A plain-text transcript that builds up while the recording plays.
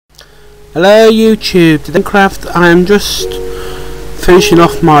Hello YouTube, today I'm just finishing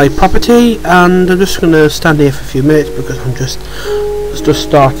off my property and I'm just going to stand here for a few minutes because I'm just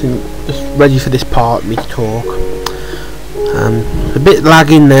ready for this part, me to talk. A bit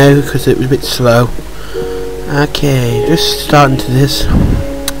lagging now because it was a bit slow. Okay, just starting to this.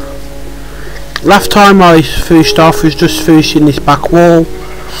 Last time I finished off was just finishing this back wall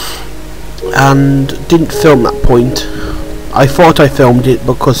and didn't film that point. I thought I filmed it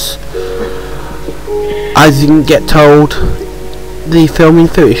because I didn't get told the filming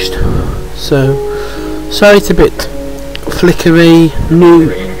finished, so it's a bit flickery,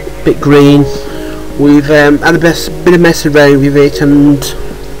 bit green. We've had a bit of mess around with it and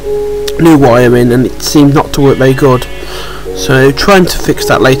new wiring, and it seemed not to work very good. So trying to fix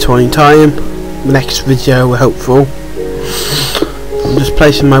that later on in time. The next video, we're hopeful. I'm just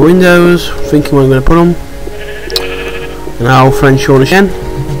placing my windows, thinking where I'm going to put them. And our old friend Sean again,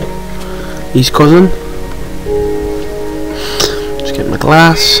 his cousin. Just get my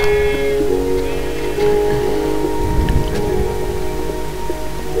glass.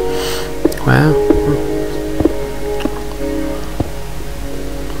 Wow.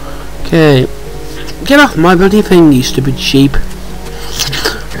 Okay. Get off my bloody thing, you stupid sheep.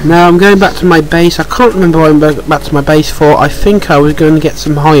 Now I'm going back to my base. I can't remember what I'm back to my base for. I think I was going to get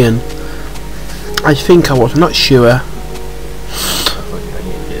some iron. I think I was, I'm not sure.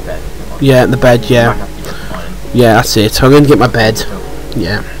 Yeah, the bed, yeah. Yeah, that's it. I'm going to get my bed.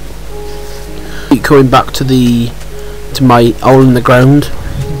 Yeah. Keep going back to my hole in the ground.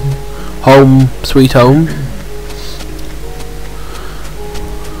 Home, sweet home.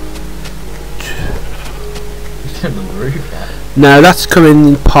 No, that's coming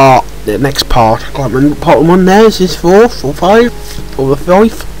in the next part. I can't remember what part one there. Is this 4th or 5? Or the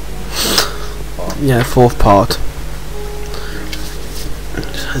 5th? Yeah, 4th part.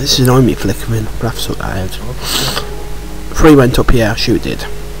 This is annoying me flickering, but I have to sort that out. 3 went up here, shoot it did.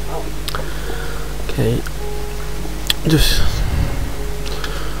 Okay. Just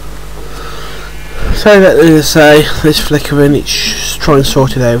sorry about this flickering, it's just try and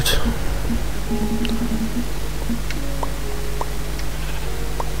sort it out.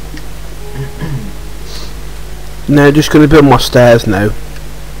 Now just going to build my stairs now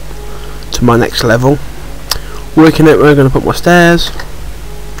to my next level. Working out where I'm going to put my stairs.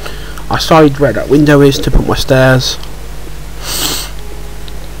 I decided where that window is to put my stairs.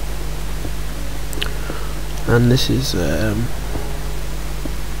 And this is an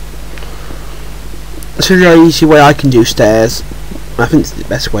easy way I can do stairs. I think it's the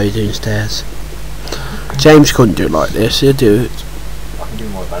best way of doing stairs. James couldn't do it like this, he'll do it. I can do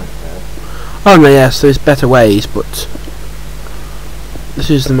more advanced stairs. Oh no, yes, there's better ways, but this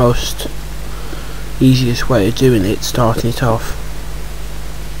is the most easiest way of doing it, starting it off.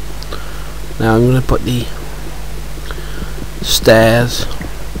 Now I'm going to put the stairs.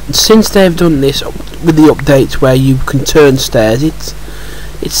 Since they've done this with the updates where you can turn stairs, it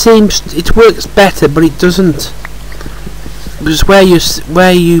seems it works better, but it doesn't, because where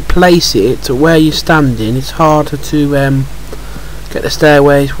you place it or where you're standing, it's harder to get the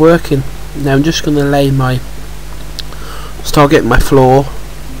stairways working. Now I'm just going to start getting my floor,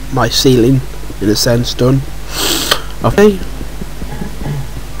 my ceiling in a sense done. Okay,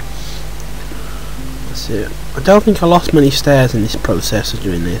 that's it. I don't think I lost many stairs in this process of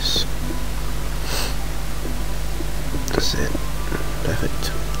doing this. That's it.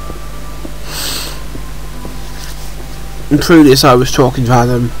 Perfect. And through this I was talking to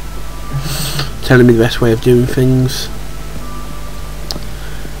Adam, telling me the best way of doing things.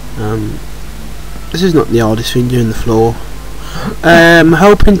 This is not the hardest thing, doing the floor.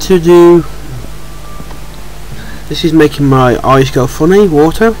 Hoping to do. This is making my eyes go funny.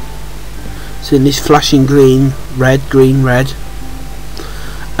 Water. Seeing this flashing green, red.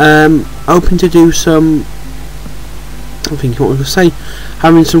 Hoping to do some. I'm thinking what I was going to say.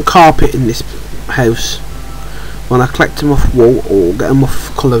 Having some carpet in this house when I collect them off wool or get them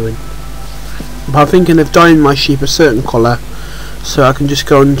off colouring. But I'm thinking of dyeing my sheep a certain colour, so I can just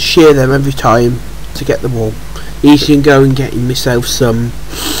go and shear them every time to get the wool. Easy and go and getting myself the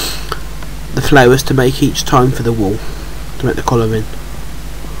flowers to make each time for the wool to make the colouring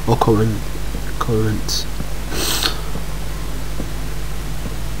or colourants.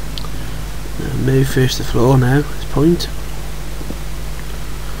 Move first the floor now at this point.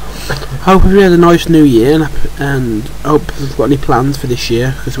 Hope we had a nice new year and hope we've got any plans for this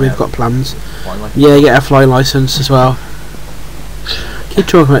year, because we've got plans. Yeah, get a flying licence as well. Keep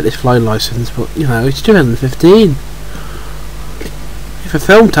talking about this flying licence, but you know, it's 2015. If a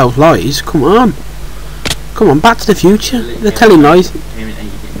film tells lies, come on, Back to the Future. They're telling lies.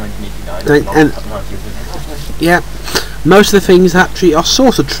 1989. Yeah, most of the things actually are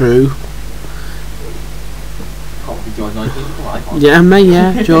sort of true. Can't be George 19. Come on, I can't. Yeah, me,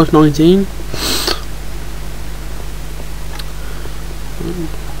 yeah, George 19.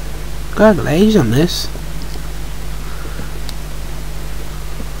 God, the age on this.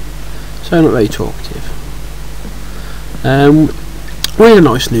 So not very talkative. We had a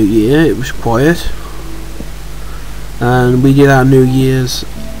nice New Year. It was quiet, and we did our New Year's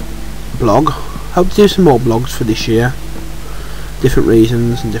blog. Hope to do some more blogs for this year. Different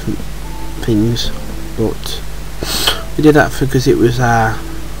reasons and different things, but we did that because it was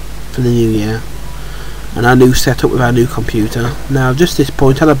for the New Year. And our new setup with our new computer. Now, just this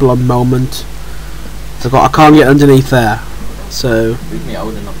point, I had a blonde moment. I can't get underneath there. So. We can get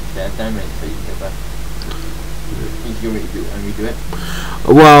old enough to stairs down, mate, so you can get back. You can redo it.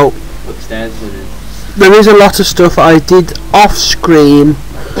 Well. Put the stairs so there is a lot of stuff I did off screen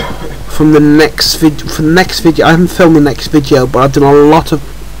from the next video. I haven't filmed the next video, but I've done a lot of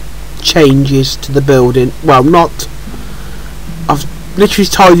changes to the building. Well, not. I've literally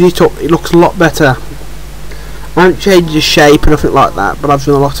tidied it up. It looks a lot better. I haven't changed the shape or nothing like that, but I've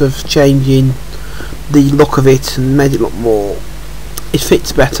done a lot of changing the look of it and made it look more. It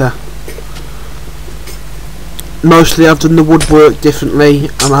fits better. Mostly I've done the woodwork differently,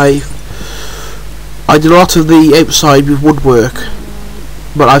 and I did a lot of the outside with woodwork,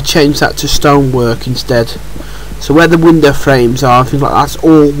 but I've changed that to stonework instead. So where the window frames are, things like that's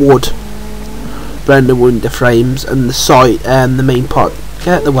all wood around the window frames, and the side and the main part. Get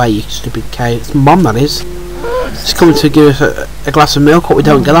out of the way, you stupid cow. It's Mum, that is. She's coming to give us a glass of milk, what we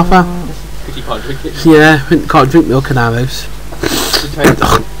don't get off her. because you can't drink it. Yeah, we can't drink milk in our house. Just trying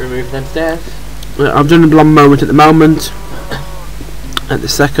to remove them stairs. I'm doing a blonde moment at the moment. At the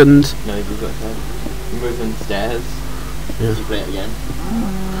second. No, you've got to remove them stairs. Yeah. You play it again.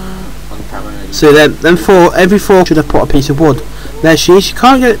 On camera. So then every four should have put a piece of wood. There she is. She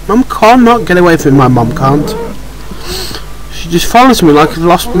can't get. Mum cannot get away from me. My mum can't. She just follows me like a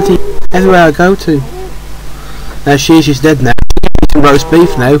lost bloody everywhere I go to. There she is. She's dead now. Eating roast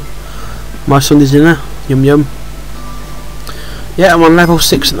beef now. My Sunday dinner. Yum yum. Yeah, I'm on level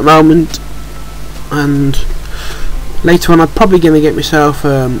 6 at the moment, and later on I'm probably going to get myself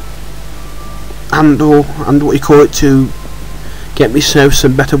handle and what you call it to get myself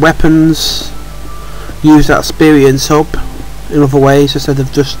some better weapons. Use that experience up in other ways instead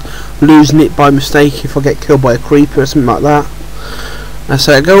of just losing it by mistake if I get killed by a creeper or something like that. And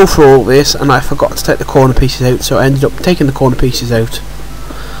so I go for all this and I forgot to take the corner pieces out, so I ended up taking the corner pieces out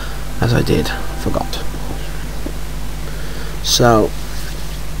as I did. Forgot. So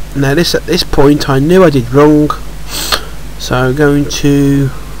now at this point I knew I did wrong, so I'm going to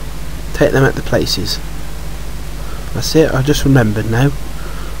take them at the places. That's it, I just remembered now.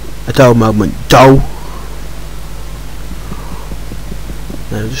 A dull moment. Dull.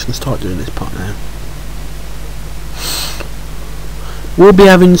 Now I'm just going to start doing this part now. We'll be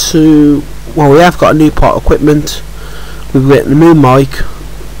having to, well, we have got a new part of equipment. We've got a new mic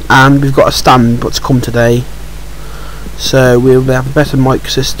and we've got a stand what's come today. So we'll have a better mic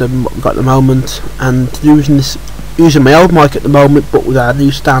system what we've got at the moment, and using my old mic at the moment, but with our new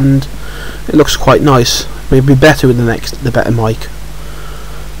stand, it looks quite nice. We'll be better with the better mic,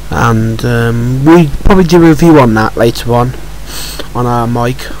 and we probably do a review on that later on our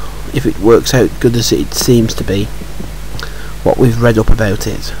mic if it works out good as it seems to be. What we've read up about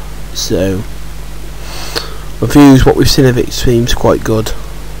it, so reviews what we've seen of it seems quite good.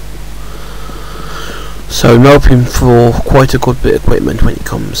 So I'm hoping for quite a good bit of equipment when it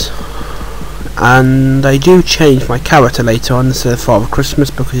comes. And I do change my character later on instead of Father Christmas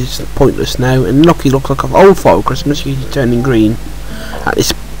because it's pointless now. And look, he looks like an old Father Christmas. He's turning green at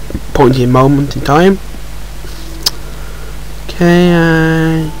this point in moment in time.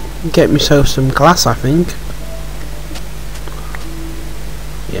 Okay, get myself some glass, I think.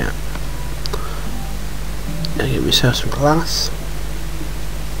 Yeah. Get myself some glass.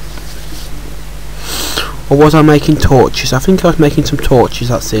 Or was I making torches? I think I was making some torches,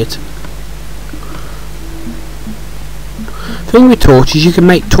 that's it. The thing with torches, you can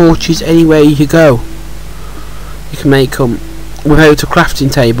make torches anywhere you go. You can make them without a crafting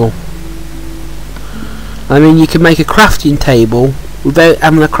table. I mean, you can make a crafting table without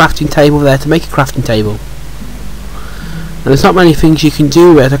having a crafting table there to make a crafting table. And there's not many things you can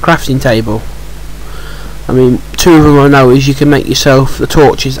do with a crafting table. I mean, two of them I know is you can make yourself the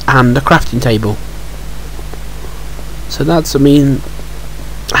torches and a crafting table. So that's, I mean,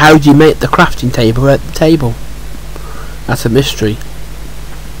 how do you make the crafting table at the table? That's a mystery.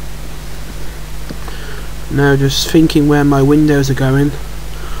 Now just thinking where my windows are going.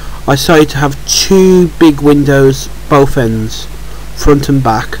 I decided to have 2 big windows, both ends, front and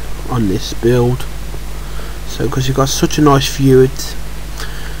back, on this build. So because you've got such a nice view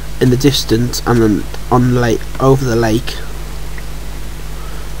in the distance and then on the lake, over the lake.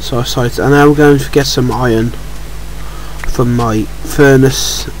 So I decided, and now we're going to get some iron from my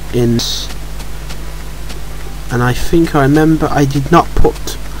furnace in. And I think I remember I didn't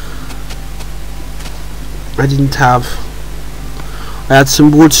have. I had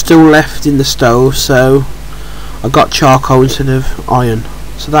some wood still left in the stove, so I got charcoal instead of iron.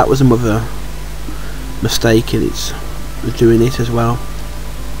 So that was another mistake in doing it as well.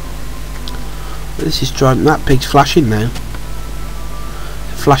 This is driving. That pig's flashing now.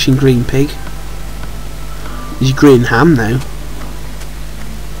 Flashing green pig. He's green ham now.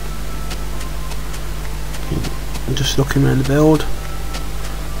 I'm just looking around the build,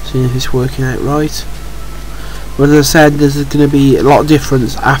 seeing if it's working out right. But as I said, there's going to be a lot of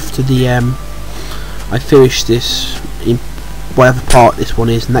difference after the I finish this, in whatever part this one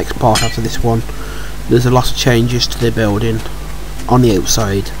is, next part after this one. There's a lot of changes to the building on the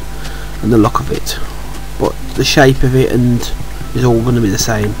outside and the look of it, but the shape of it and is all going to be the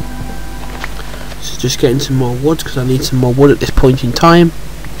same. So just getting some more wood, because I need some more wood at this point in time,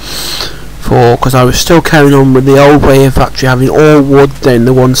 because I was still carrying on with the old way of actually having all wood down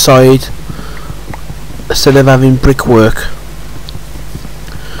the one side instead of having brickwork.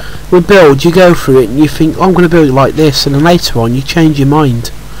 With build, you go through it and you think, oh, I'm going to build it like this, and then later on you change your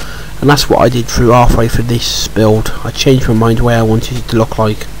mind. And that's what I did halfway through this build. I changed my mind the way I wanted it to look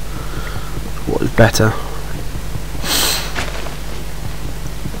like, what was better.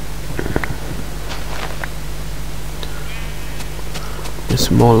 There's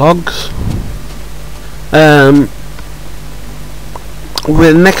some more logs.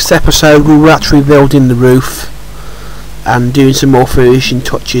 With the next episode we were actually building the roof and doing some more finishing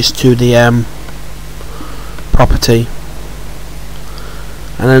touches to the property.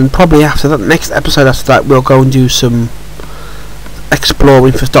 And then probably after that, next episode after that, we'll go and do some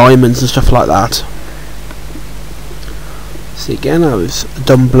exploring for diamonds and stuff like that. See, again, I was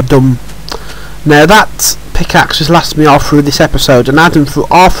dumb. Now that pickaxe has lasted me all through this episode, and Adam through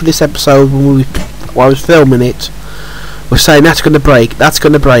all through this episode while I was filming it was saying that's going to break,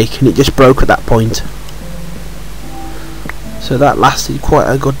 and it just broke at that point. So that lasted quite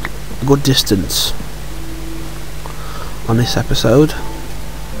a good distance on this episode.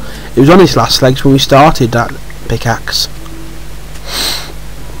 It was on its last legs when we started that pickaxe.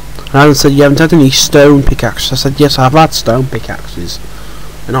 And Adam said, you haven't had any stone pickaxes. I said, yes, I've had stone pickaxes.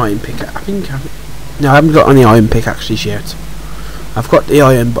 An iron pickaxe. No, I haven't got any iron pickaxes yet. I've got the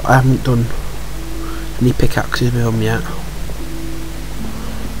iron, but I haven't done any pickaxes with them yet.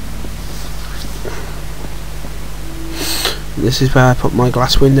 This is where I put my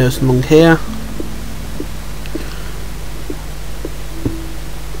glass windows along here.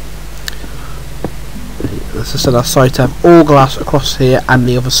 As I said, I decided to have all glass across here and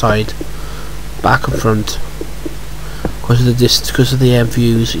the other side, back and front, because of the distance, because of the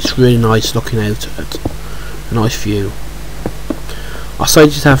views. It's really nice looking out at a nice view. I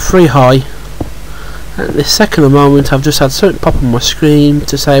decided to have 3 high. At this second moment, I've just had something pop on my screen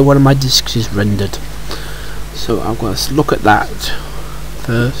to say one of my discs is rendered. So I'm going to look at that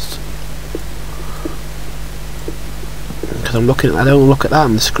first, because I don't look at that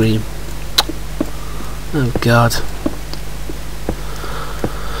on the screen. Oh God.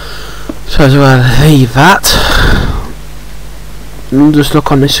 So as well leave that and just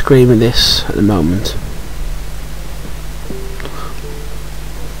look on the screen with this at the moment.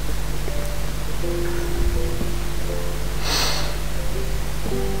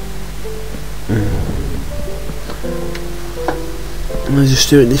 I'm just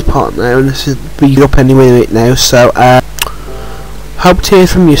doing this part now, and this is be up any minute now, so hope to hear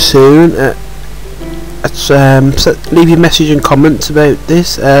from you soon. Leave your message and comments about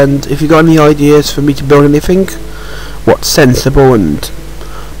this, and if you've got any ideas for me to build anything, what's sensible and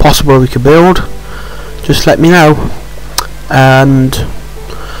possible we could build, just let me know. And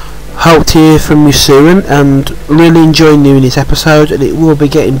hope to hear from you soon, and really enjoying doing this episode, and it will be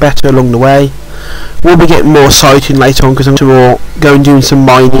getting better along the way. We'll be getting more sighting later on, because I'm going doing some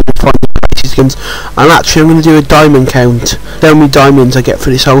mining and finding places again. And actually I'm going to do a diamond count, how many diamonds I get for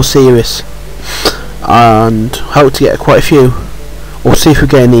this whole series, and hope to get quite a few, or see if we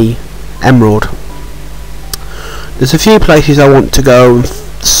get any emerald. There's a few places I want to go,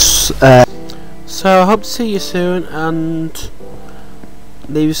 so I hope to see you soon, and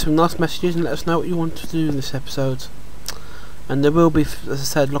leave us some nice messages and let us know what you want to do in this episode. And there will be, as I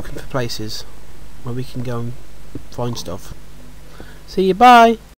said, looking for places where we can go and find stuff. See you, bye!